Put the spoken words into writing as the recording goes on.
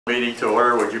Meeting to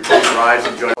order. Would you please rise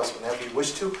and join us whenever you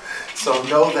wish to? So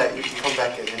know that you can come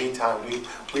back at any time.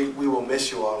 We will miss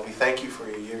you all. We thank you for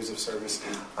your years of service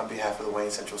on behalf of the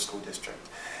Wayne Central School District.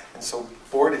 And so,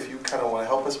 board, if you kind of want to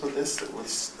help us with this, with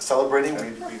celebrating,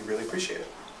 we'd really appreciate it.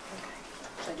 Okay.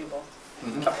 Should I do both?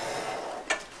 Okay.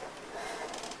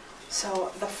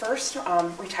 So the first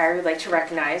retiree we'd like to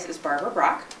recognize is Barbara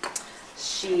Brock.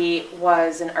 She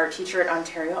was an art teacher at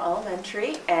Ontario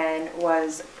Elementary and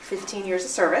was 15 years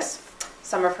of service.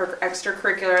 Some of her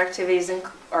extracurricular activities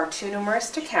are too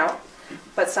numerous to count,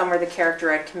 but some were the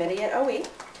Character Ed Committee at OE.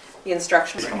 The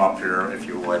instructions... Come up here if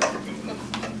you would.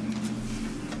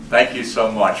 Thank you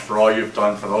so much for all you've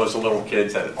done for those little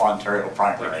kids at Ontario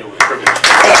Primary.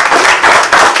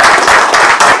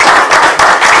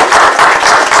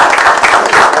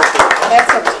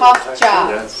 That's a tough job,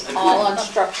 yes. All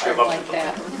unstructured like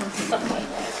that.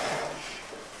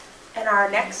 And our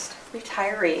next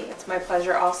retiree, it's my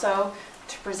pleasure also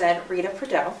to present Rita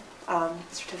Prideaux,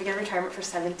 Certificate of Retirement for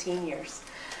 17 years.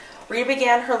 Rita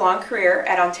began her long career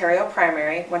at Ontario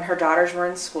Primary when her daughters were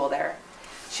in school there.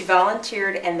 She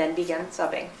volunteered and then began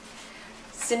subbing.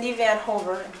 Cindy Van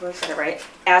Hover, if I said it right,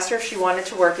 asked her if she wanted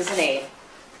to work as an aide.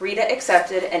 Rita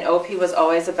accepted, and OP was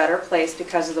always a better place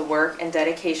because of the work and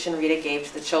dedication Rita gave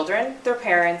to the children, their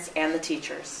parents, and the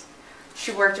teachers.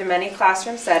 She worked in many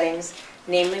classroom settings,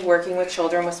 namely working with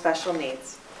children with special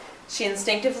needs. She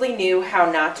instinctively knew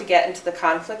how not to get into the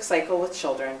conflict cycle with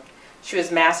children. She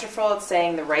was masterful at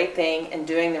saying the right thing and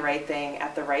doing the right thing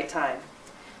at the right time.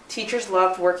 Teachers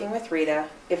loved working with Rita.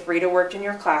 If Rita worked in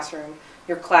your classroom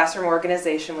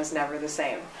organization was never the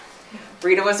same.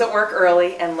 Rita was at work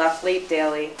early and left late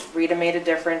daily. Rita made a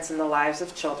difference in the lives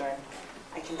of children.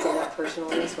 I can say that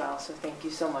personally as well, so thank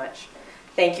you so much.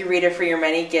 Thank you, Rita, for your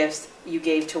many gifts you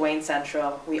gave to Wayne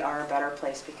Central. We are a better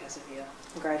place because of you.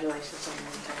 Congratulations on your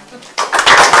retirement.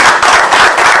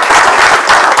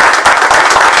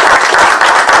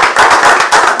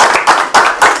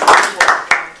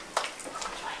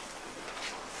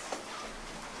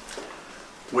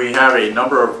 We have a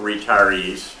number of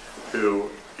retirees who,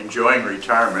 enjoying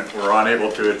retirement, were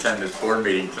unable to attend this board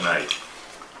meeting tonight.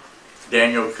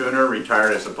 Daniel Cooner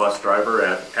retired as a bus driver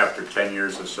after 10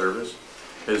 years of service.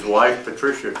 His wife,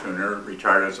 Patricia Cooner,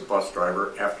 retired as a bus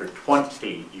driver after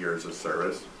 20 years of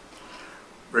service.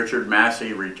 Richard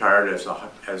Massey retired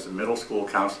as a middle school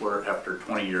counselor after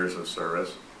 20 years of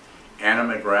service. Anna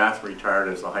McGrath retired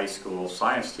as a high school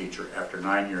science teacher after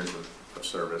 9 years of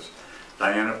service.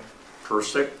 Diana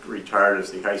Persick retired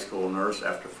as the high school nurse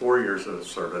after 4 years of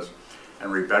service.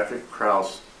 And Rebecca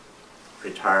Krause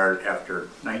retired after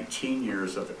 19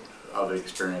 years of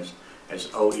experience as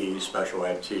OE special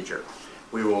ed teacher.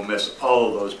 We will miss all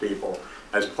of those people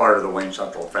as part of the Wayne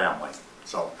Central family.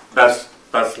 So best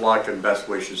luck and best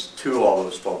wishes to all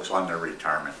those folks on their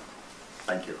retirement.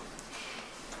 Thank you.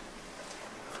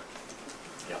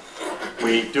 Yeah.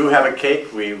 We do have a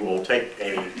cake. We will take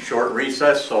a short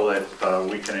recess so that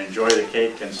we can enjoy the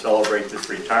cake and celebrate this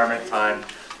retirement time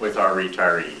with our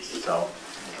retirees. So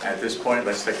at this point,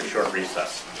 let's take a short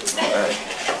recess.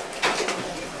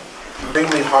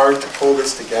 Extremely hard to pull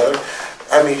this together.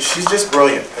 I mean, she's just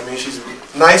brilliant. I mean,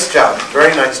 nice job,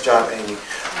 very nice job, Amy.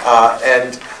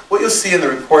 And what you'll see in the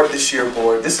report this year,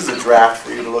 board, this is a draft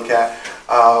for you to look at.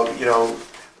 You know,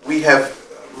 we have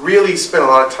really spent a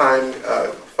lot of time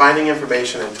finding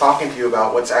information and talking to you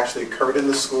about what's actually occurred in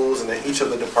the schools and in each of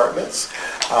the departments.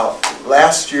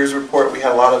 Last year's report, we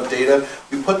had a lot of data.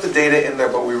 We put the data in there,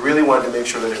 but we really wanted to make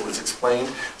sure that it was explained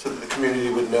so that the community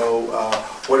would know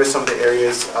what are some of the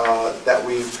areas that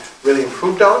we've really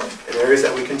improved on and areas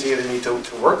that we continue to need to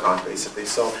work on, basically.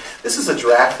 So this is a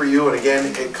draft for you, and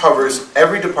again, it covers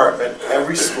every department,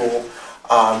 every school,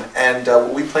 and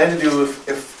what we plan to do,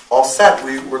 if all set,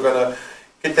 we're going to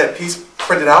get that piece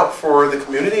printed out for the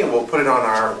community, and we'll put it on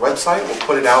our website. We'll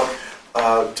put it out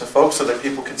to folks so that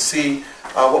people can see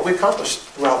what we accomplished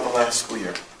throughout the last school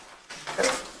year. Okay.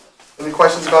 Any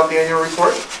questions about the annual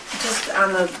report? Just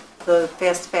on the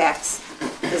fast facts,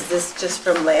 is this just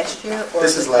from last year? Or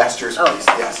this is last year's piece,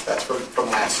 yes. That's from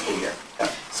last school year. Yeah,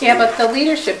 so yeah, but the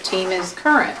leadership team is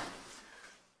current.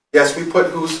 Yes, we put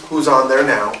who's on there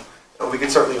now. We can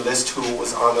certainly list who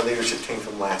was on the leadership team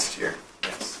from last year.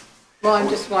 Yes. Well, I'm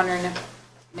just wondering if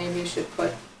maybe you should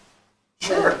put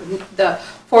sure. the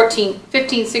 14,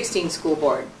 15, 16 school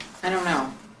board. I don't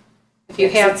know. If you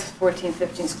have 14,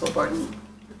 15 school board.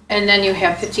 And then you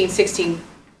have 15, 16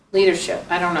 leadership.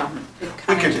 I don't know.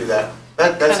 We could do that.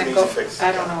 That's an easy fix.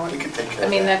 I don't know. We could take care of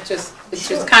mean, that. it's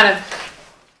just kind of,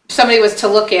 if somebody was to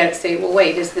look at it, say, well,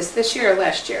 wait, is this year or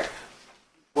last year?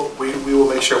 Well, we will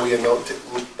make sure we note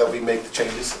that we make the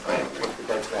changes with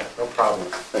regard to that.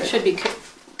 problem. Should be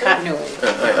continuity.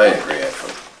 I agree,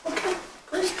 actually. Okay,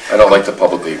 great. I don't like to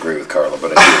publicly agree with Carla,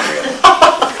 but I do agree.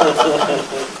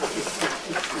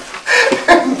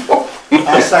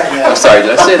 I'll second I'm that. sorry,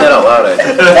 did I say that out loud?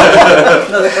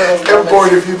 And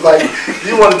board, if you'd like, if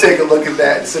you want to take a look at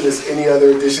that and send us any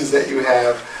other additions that you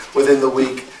have within the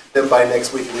week, then by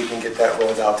next week we can get that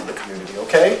rolled out to the community,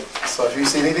 okay? So if you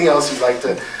see anything else you'd like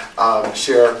to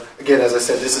share, again, as I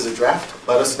said, this is a draft,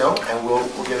 let us know, and we'll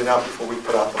get it out before we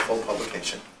put out the full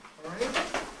publication. All right?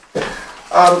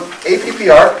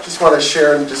 APPR, just want to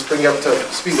share and just bring you up to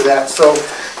speed with that. So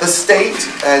the state,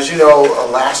 as you know,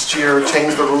 last year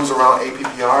changed the rules around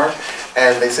APPR,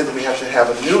 and they said that we have to have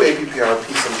a new APPR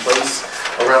piece in place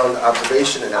around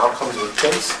observation and outcomes with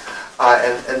kids.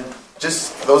 And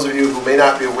just for those of you who may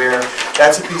not be aware,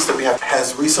 that's a piece that we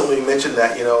has recently mentioned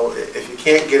that, you know, if you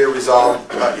can't get it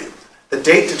resolved, the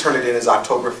date to turn it in is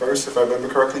October 1st, if I remember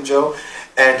correctly, Joe.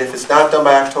 And if it's not done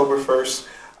by October 1st,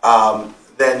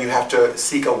 then you have to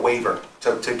seek a waiver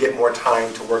to get more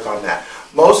time to work on that.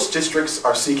 Most districts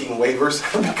are seeking waivers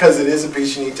because it is a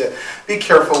piece you need to be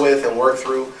careful with and work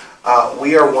through.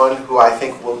 We are one who I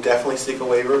think will definitely seek a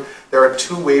waiver. There are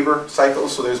 2 waiver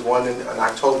cycles, so there's one in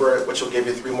October, which will give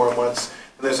you 3 more months,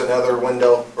 and there's another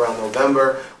window around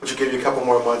November, which will give you a couple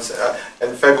more months,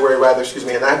 in February rather, excuse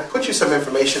me, and I put you some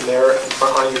information there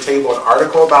on your table, an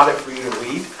article about it for you to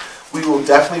read. We will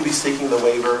definitely be seeking the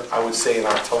waiver, I would say, in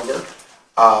October.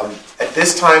 At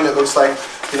this time, it looks like,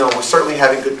 you know, we're certainly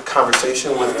having good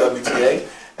conversation with WTA,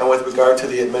 and with regard to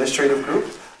the administrative group,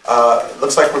 it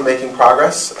looks like we're making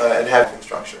progress and having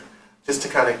structure, just to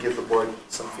kind of give the board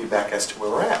some feedback as to where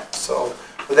we're at. So,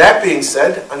 with that being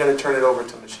said, I'm going to turn it over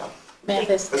to Michelle.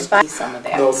 Mathis, if I some of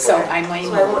that, No so problem. I might.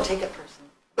 So I won't take it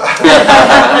personally.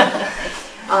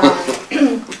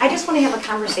 I just want to have a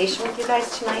conversation with you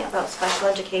guys tonight about special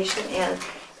education, and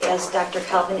as Dr.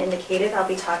 Calvin indicated, I'll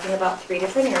be talking about 3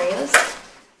 different areas.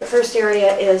 The first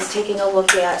area is taking a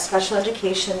look at special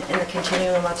education and the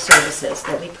continuum of services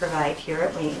that we provide here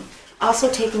at Wayne. Also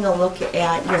taking a look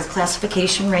at your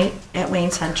classification rate at Wayne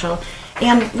Central,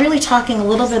 and really talking a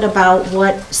little bit about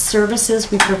what services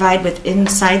we provide with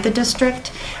inside the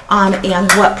district,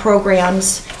 and what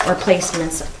programs or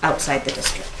placements outside the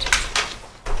district.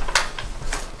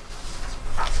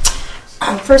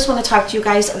 First, I want to talk to you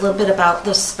guys a little bit about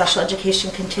the special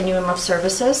education continuum of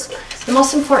services. The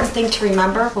most important thing to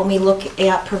remember when we look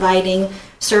at providing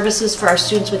services for our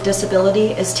students with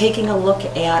disability is taking a look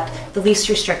at the least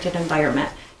restricted environment.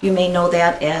 You may know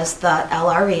that as the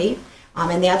LRE,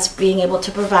 and that's being able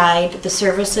to provide the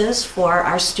services for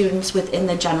our students within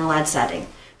the general ed setting.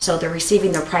 So they're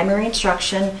receiving their primary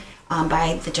instruction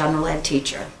by the general ed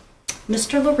teacher.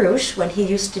 Mr. LaRouche, when he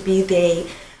used to be the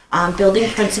building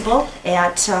principal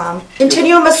at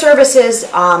continuum of services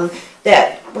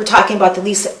that we're talking about, the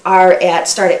least are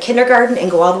start at kindergarten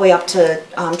and go all the way up to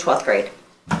 12th grade.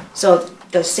 So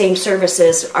the same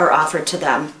services are offered to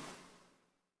them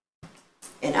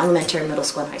in elementary, middle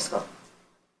school, and high school.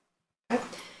 Okay.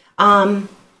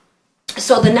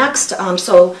 So the next,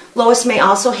 so Lois may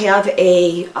also have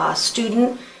a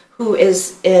student who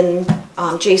is in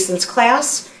Jason's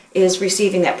class, is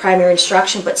receiving that primary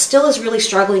instruction, but still is really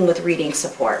struggling with reading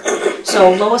support.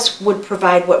 So Lois would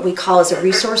provide what we call as a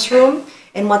resource room,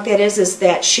 and what that is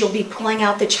that she'll be pulling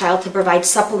out the child to provide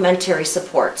supplementary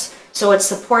supports. So it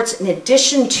supports in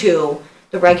addition to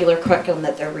the regular curriculum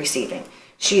that they're receiving.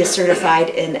 She is certified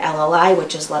in LLI,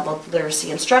 which is Level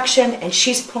Literacy Instruction, and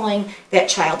she's pulling that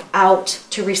child out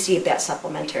to receive that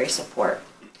supplementary support.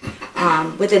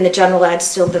 Within the general ed,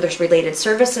 still there's related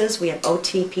services. We have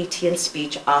OT, PT, and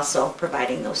speech also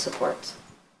providing those supports.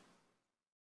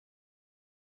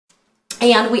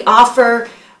 And we offer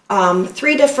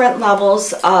 3 different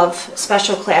levels of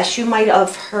special class. You might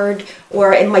have heard,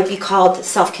 or it might be called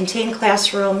self-contained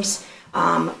classrooms.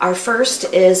 Our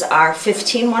first is our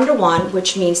 15 1-to-1,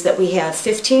 which means that we have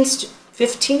 15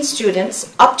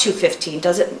 students, up to 15.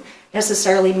 Doesn't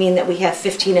necessarily mean that we have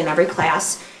 15 in every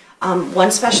class. 1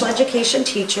 special education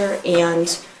teacher,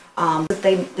 and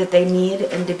that they need,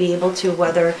 and to be able to,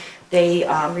 whether they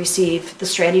receive the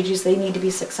strategies they need to be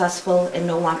successful and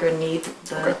no longer need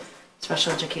the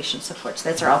special education supports.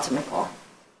 That's our ultimate goal.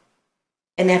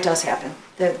 And that does happen.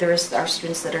 There are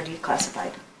students that are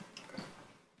declassified.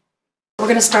 We're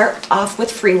going to start off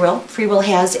with Free Will. Free Will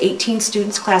has 18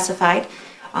 students classified.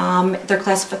 Their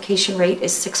classification rate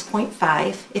is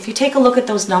 6.5. If you take a look at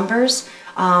those numbers,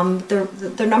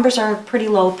 their numbers are pretty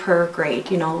low per grade.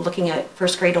 You know, looking at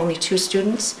first grade, only 2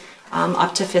 students,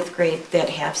 up to 5th grade that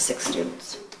have 6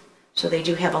 students. So they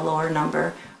do have a lower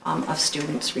number of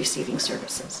students receiving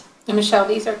services. And Michelle,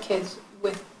 these are kids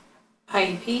with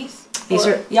IEPs? These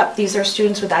Or are, yep, these are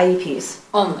students with IEPs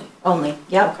only? only,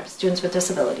 yep, Okay. students with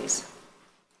disabilities.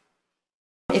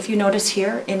 If you notice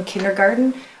here in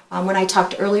kindergarten, when I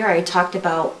talked earlier, I talked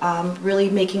about really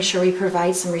making sure we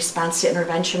provide some response to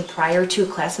intervention prior to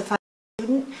classifying a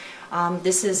student.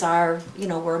 This is our,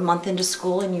 we're a month into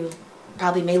school, and you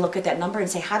probably may look at that number and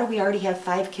say, how do we already have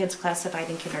 5 kids classified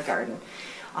in kindergarten?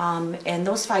 And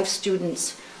those 5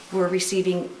 students were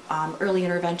receiving early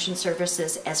intervention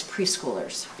services as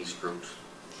preschoolers. These groups,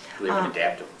 do we have an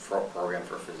adaptive program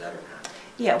for that or not?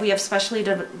 Yeah, we have specially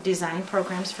designed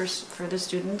programs for the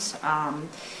students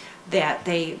that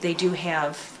they do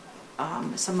have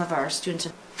some of our students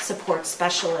support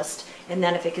specialists, and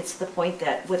then if it gets to the point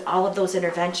that with all of those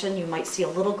intervention you might see a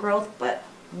little growth but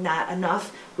not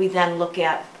enough, we then look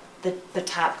at the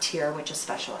top tier, which is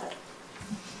special ed.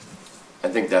 I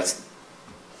think that's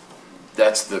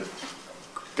the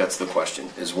question,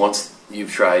 is once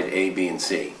you've tried A, B, and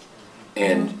C,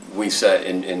 and we said,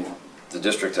 and the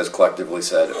district has collectively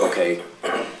said, okay,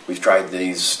 we've tried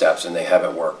these steps and they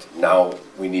haven't worked. Now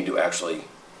we need to actually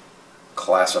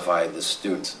classify the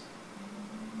students.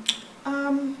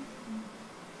 I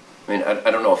mean, I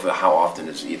don't know how often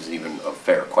is even a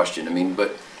fair question. I mean,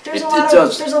 but There's it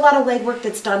there's does. a lot of legwork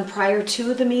that's done prior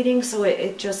to the meeting, so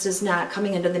it just is not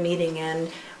coming into the meeting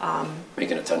and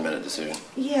Making a 10-minute decision.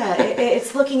 yeah,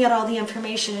 it's looking at all the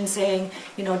information and saying,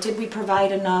 did we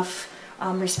provide enough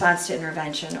response to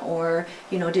intervention, or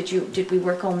did we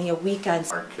work only a week on?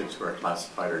 Our kids who are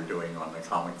classified are doing on the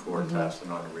Common Core test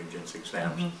and on the Regents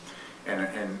exams. And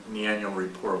in the annual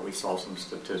report, we saw some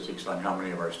statistics on how many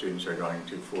of our students are going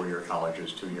to 4-year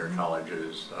colleges, 2-year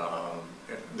colleges,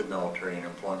 the military and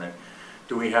employment.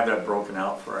 Do we have that broken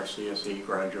out for our CSE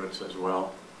graduates as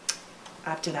well?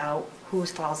 Opted out, who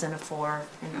falls in a 4,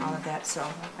 and all of that, so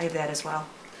I have that as well.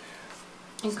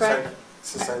 And Greg?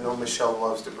 Since I know Michelle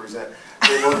loves to present, what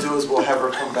we'll do is we'll have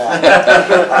her come back.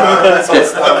 So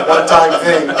it's not a one-time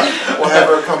thing. We'll have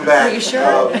her come back. Are you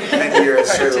sure? Mid-year and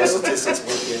share those statistics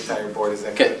with the entire board. Is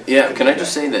that good? Yeah, can I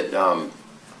just say that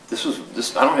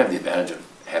this I don't have the advantage of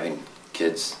having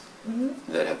kids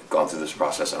that have gone through this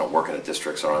process. I don't work in a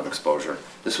district, so I don't have exposure.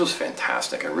 This was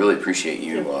fantastic. I really appreciate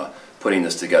you putting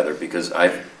this together, because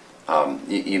I've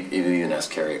even asked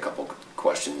Carrie a couple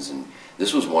questions, and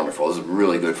this was wonderful. This is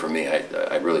really good for me.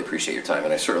 I really appreciate your time,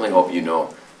 and I certainly hope you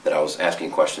know that I was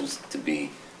asking questions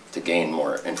to gain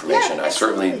more information. Yeah, I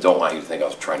certainly absolutely. don't want you to think I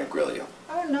was trying to grill you.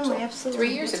 Oh, no, So, absolutely.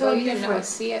 3 years That's ago, what you didn't know I'm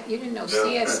here you didn't know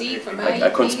CSE from IEPs. I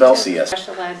couldn't spell or CS.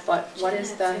 Special ed, but what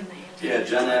is the, Yeah,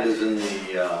 Gen Ed is in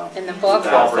the. in the book?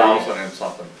 12,000 and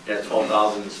something. Yeah,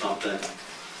 12,000 and something.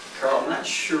 Carl, I'm not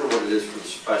sure what it is for the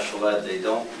special ed, they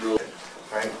don't really.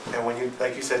 Right, and when you,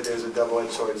 like you said, there's a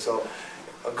double-edged sword. So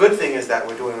a good thing is that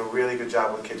we're doing a really good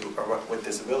job with kids with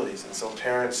disabilities, and so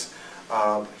parents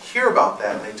hear about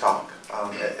that and they talk.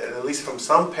 At least from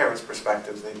some parents'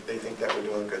 perspectives, they think that we're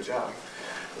doing a good job.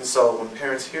 And so when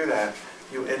parents hear that,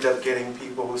 you end up getting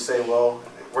people who say, well,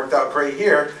 it worked out great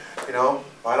here,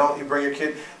 why don't you bring your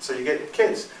kid? So you get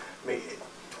kids. I mean,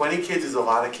 20 kids is a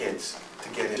lot of kids to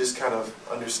get in. Just kind of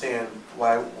understand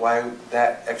why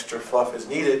that extra fluff is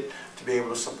needed to be able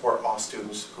to support all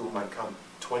students who might come.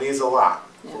 20 is a lot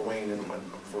for Wayne and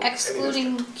for any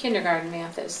Excluding district. kindergarten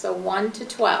math is, so 1 to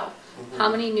 12. How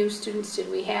many new students did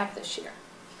we have this year?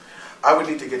 I would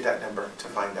need to get that number to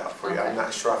find out for you. Okay. I'm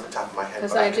not sure off the top of my head,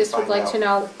 Because but I I can just would find like out. to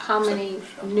know how many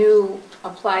new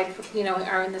applied,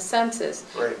 are in the census,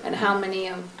 Right. and how many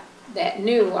of that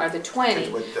new are the 20.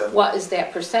 With the- What is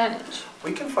that percentage?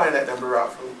 We can find that number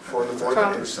out for the board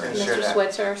From and share Mr. that.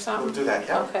 Switzer or We'll something? do that,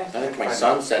 yeah. Okay. I think my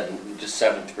son said in just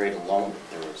 7th grade alone,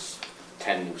 there was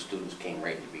 10 new students came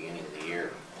right in the beginning of the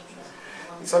year.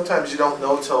 And sometimes you don't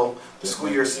know till the school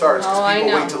year starts, Oh, I because people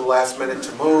know. wait till the last minute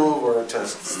to move or to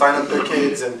sign up their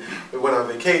kids, and we went on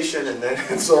vacation, and then,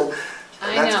 and so, I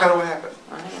and that's know. kind of what happened.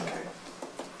 I know. Okay.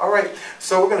 All right,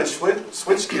 so we're going to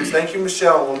switch gears. Thank you,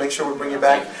 Michelle. We'll make sure we bring you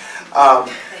back.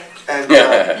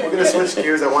 We're going to switch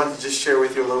gears. I wanted to just share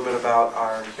with you a little bit about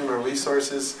our human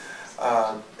resources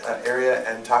area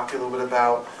and talk to you a little bit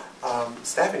about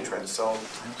staffing trends. So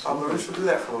Lawrence will do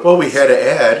that for a little bit. Well, we had to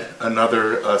add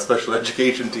another special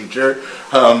education teacher.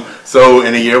 So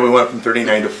in a year we went from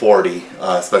 39 to 40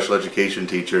 special education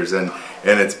teachers, and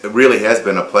it really has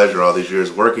been a pleasure all these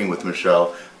years working with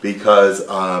Michelle, because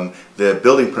the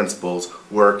building principals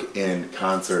work in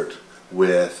concert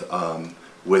with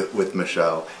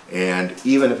Michelle, and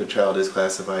even if a child is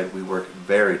classified, we work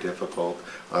very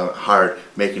hard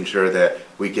making sure that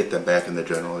we get them back in the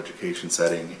general education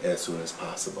setting as soon as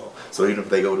possible. So even if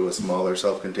they go to a smaller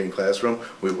self-contained classroom,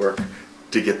 we work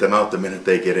to get them out the minute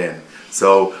they get in.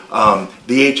 So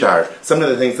the HR, some of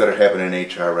the things that are happening in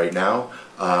HR right now,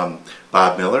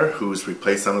 Bob Miller, who's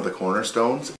replaced some of the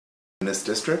cornerstones in this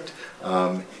district,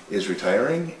 is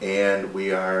retiring, and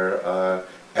we are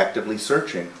actively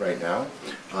searching right now.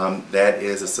 That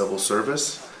is a civil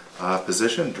service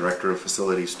position, Director of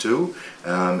Facilities 2.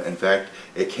 In fact,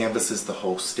 it canvasses the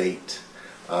whole state.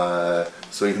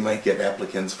 So you might get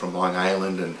applicants from Long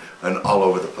Island and all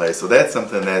over the place. So that's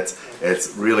something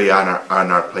it's really on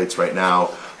our plates right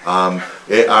now.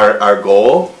 Our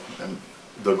goal,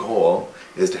 the goal,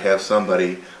 is to have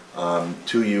somebody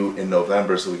to you in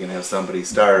November, so we can have somebody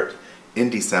start in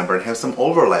December and have some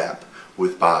overlap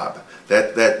with Bob.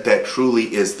 That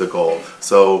truly is the goal.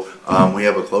 So we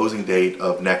have a closing date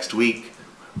of next week.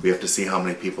 We have to see how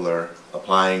many people are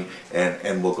applying,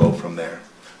 and we'll go from there.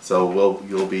 So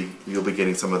you'll be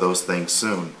getting some of those things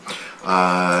soon.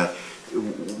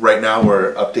 Right now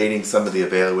we're updating some of the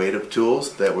evaluative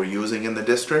tools that we're using in the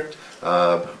district.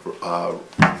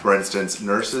 For instance,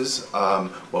 nurses,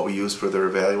 what we use for their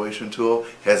evaluation tool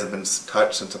hasn't been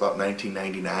touched since about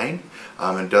 1999,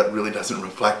 and really doesn't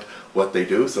reflect what they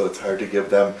do, so it's hard to give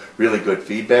them really good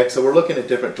feedback. So we're looking at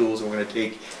different tools, and we're going to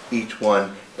take each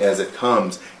one as it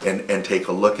comes and take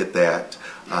a look at that.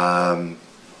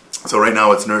 So right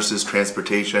now it's nurses,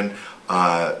 transportation.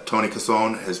 Tony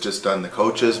Casson has just done the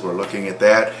coaches. We're looking at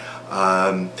that.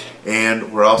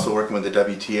 And we're also working with the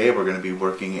WTA. We're going to be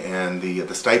working, and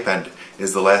the stipend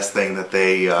is the last thing that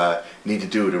they need to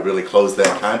do to really close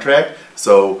that contract.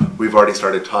 So we've already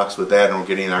started talks with that, and we're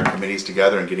getting our committees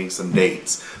together and getting some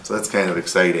dates. So that's kind of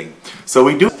exciting. So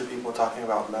we do. People talking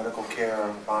about medical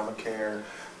care, Obamacare,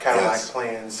 Cadillac Yes.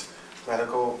 plans.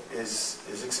 Medical is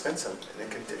expensive, and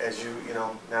it could, as you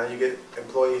know, now you get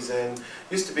employees in.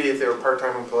 Used to be if they were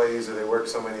part-time employees or they worked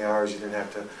so many hours, you didn't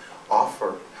have to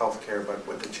offer health care, but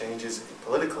with the changes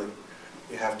politically,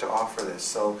 you have to offer this.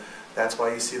 So that's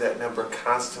why you see that number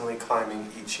constantly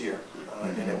climbing each year,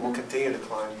 and it will continue to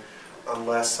climb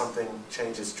unless something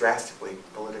changes drastically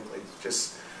politically.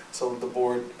 Just so the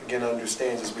board again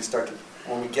understands, as we start to,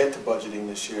 when we get to budgeting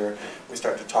this year, we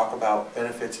start to talk about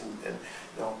benefits, and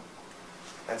you know,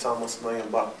 that's almost $1 million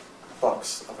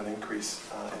bucks of an increase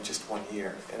in just 1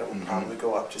 year, and it will probably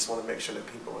go up. Just want to make sure that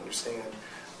people understand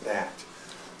that.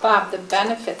 Bob, the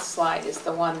benefits slide is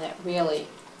the one that really,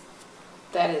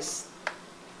 that is,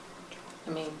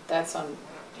 I mean, that's on,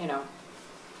 you know,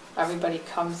 everybody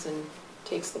comes and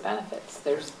takes the benefits.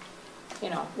 There's, you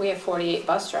know, we have 48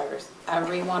 bus drivers.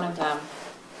 Every one of them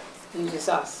uses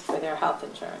us for their health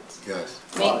insurance. Yes.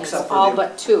 Maintenance, except for all the-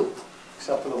 but 2.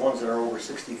 Except for the ones that are over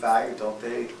 65, don't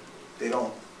they? They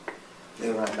don't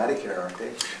have Medicare, aren't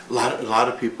they? A lot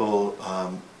of people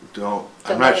don't.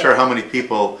 I'm not sure how many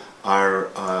people are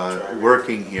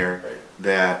working here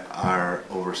that are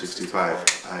over 65.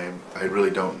 I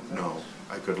really don't know.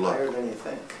 I could look. Higher than you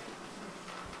think.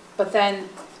 But then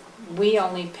we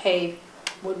only pay,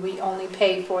 would we only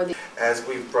pay for the... As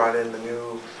we've brought in the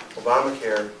new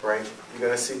Obamacare, right, you're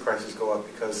going to see prices go up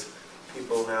because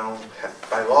people now,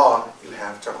 by law, you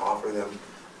have to offer them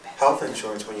health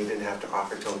insurance when you didn't have to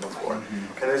offer it to them before.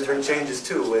 And there's been changes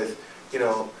too with, you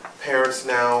know, parents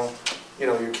now, you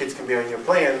know, your kids can be on your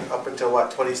plan up until what,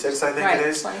 26 I think Right, it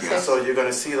is? 26. So you're going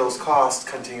to see those costs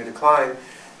continue to climb,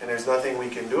 and there's nothing we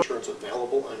can do. Insurance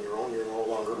available on your own, you're no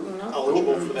longer No.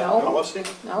 eligible for that No. policy?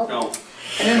 No. No.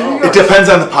 It depends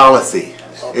on the policy.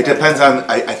 It depends on.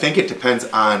 I think it depends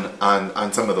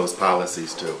on some of those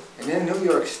policies too. And in New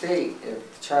York State,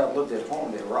 if the child lived at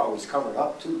home, they were always covered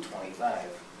up to 25.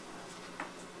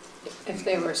 If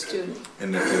they were a student.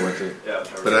 And if they went to, Yeah. but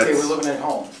If they were that's, living at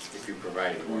home. If you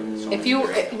provided one. If you,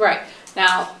 right,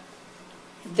 now,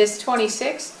 this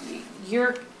 26,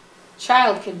 your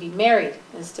child can be married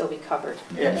and still be covered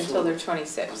Yeah, until they're absolutely.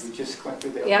 26. We just went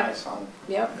through that with Yep. my son.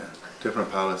 Yep. yeah,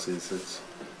 different policies. It's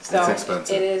So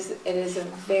expensive. it is a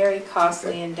very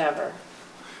costly Okay. endeavor.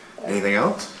 Anything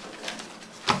else?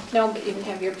 No, but you can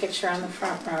have your picture on the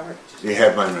front, Robert. You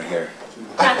have mine right here.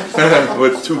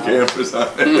 With 2 cameras on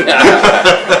it.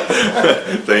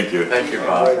 Thank you. Thank you,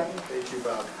 All Bob. right, thank you,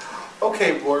 Bob.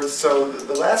 Okay, board, so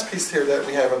the last piece here that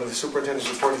we have under the superintendent's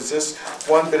report is this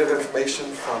one bit of information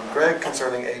from Greg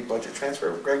concerning a budget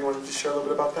transfer. Greg, you want to just share a little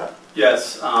bit about that?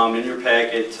 Yes, in your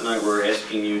packet tonight, we're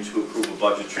asking you to approve a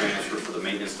budget transfer for the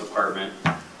maintenance department.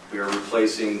 We are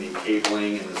replacing the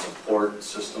cabling and the support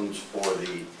systems for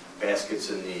the baskets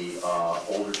in the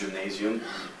older gymnasium.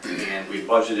 And we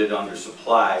budgeted under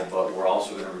supply, but we're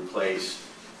also going to replace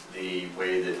the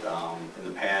way that in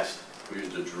the past we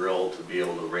used a drill to be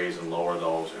able to raise and lower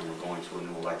those, and we're going to a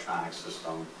new electronic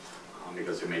system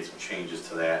because they made some changes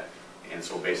to that. And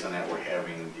so based on that, we're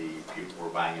having the people we're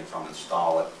buying it from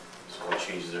install it. So it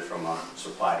changes it from a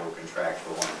supply to a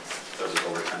contractual one. Because it's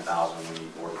over 10,000, we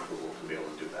need board approval to be able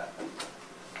to do that.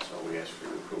 So we ask for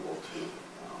your approval to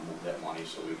move that money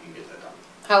so we can get that done.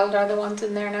 How old are the ones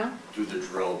in there now? Do the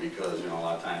drill because, a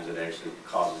lot of times it actually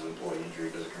causes employee injury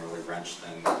because it can really wrench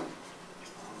things.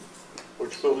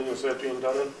 Which building is that being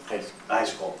done in? High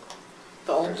school.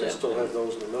 The old They gym. still have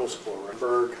those in the middle school, right?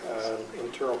 Berg,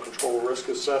 internal control risk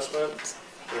assessment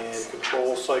and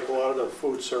control cycle audit of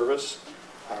food service.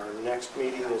 Our next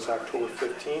meeting is October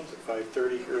 15th at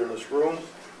 5:30 here in this room.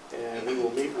 And we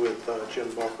will meet with Jim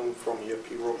Buckham from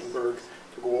EFP Rotenberg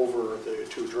to go over the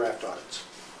 2 draft audits.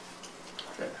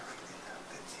 Okay.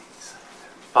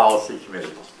 Policy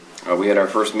Committee. We had our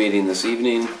first meeting this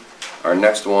evening. Our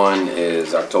next one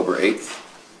is October 8th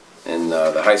in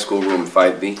the high school room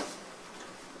 5B.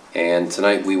 And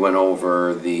tonight we went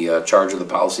over the charge of the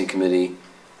policy committee,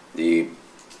 the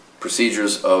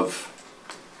procedures of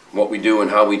what we do and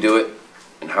how we do it,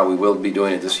 and how we will be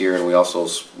doing it this year. And we also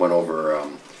went over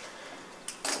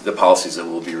the policies that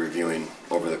we'll be reviewing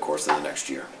over the course of the next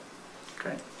year.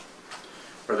 Okay.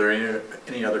 Are there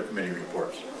any other committee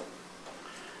reports?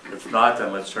 If not,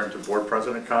 then let's turn to board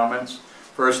president comments.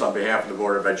 First, on behalf of the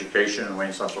Board of Education and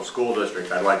Wayne Central School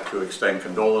District, I'd like to extend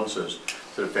condolences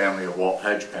to the family of Walt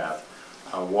Hedgepath.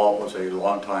 Walt was a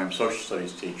longtime social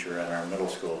studies teacher at our middle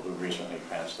school who recently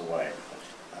passed away.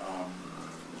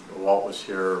 Walt was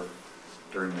here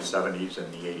during the 70s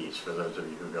and the 80s, for those of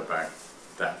you who go back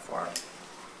that far.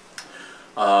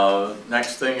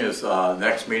 Next thing is,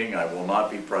 next meeting, I will not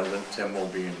be present. Tim will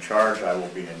be in charge. I will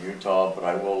be in Utah, but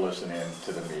I will listen in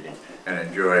to the meeting and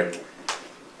enjoy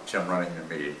Tim running the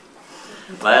meeting.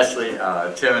 Lastly,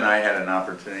 Tim and I had an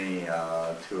opportunity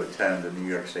to attend the New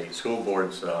York State School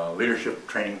Board's leadership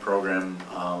training program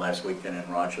last weekend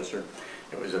in Rochester.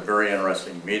 It was a very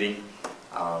interesting meeting.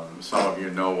 Some of you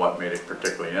know what made it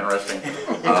particularly interesting.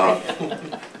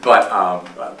 But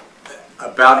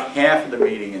about half of the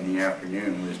meeting in the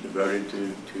afternoon was devoted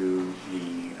to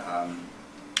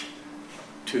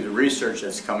the research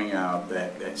that's coming out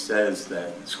that says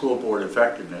that school board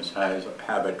effectiveness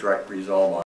have a direct result on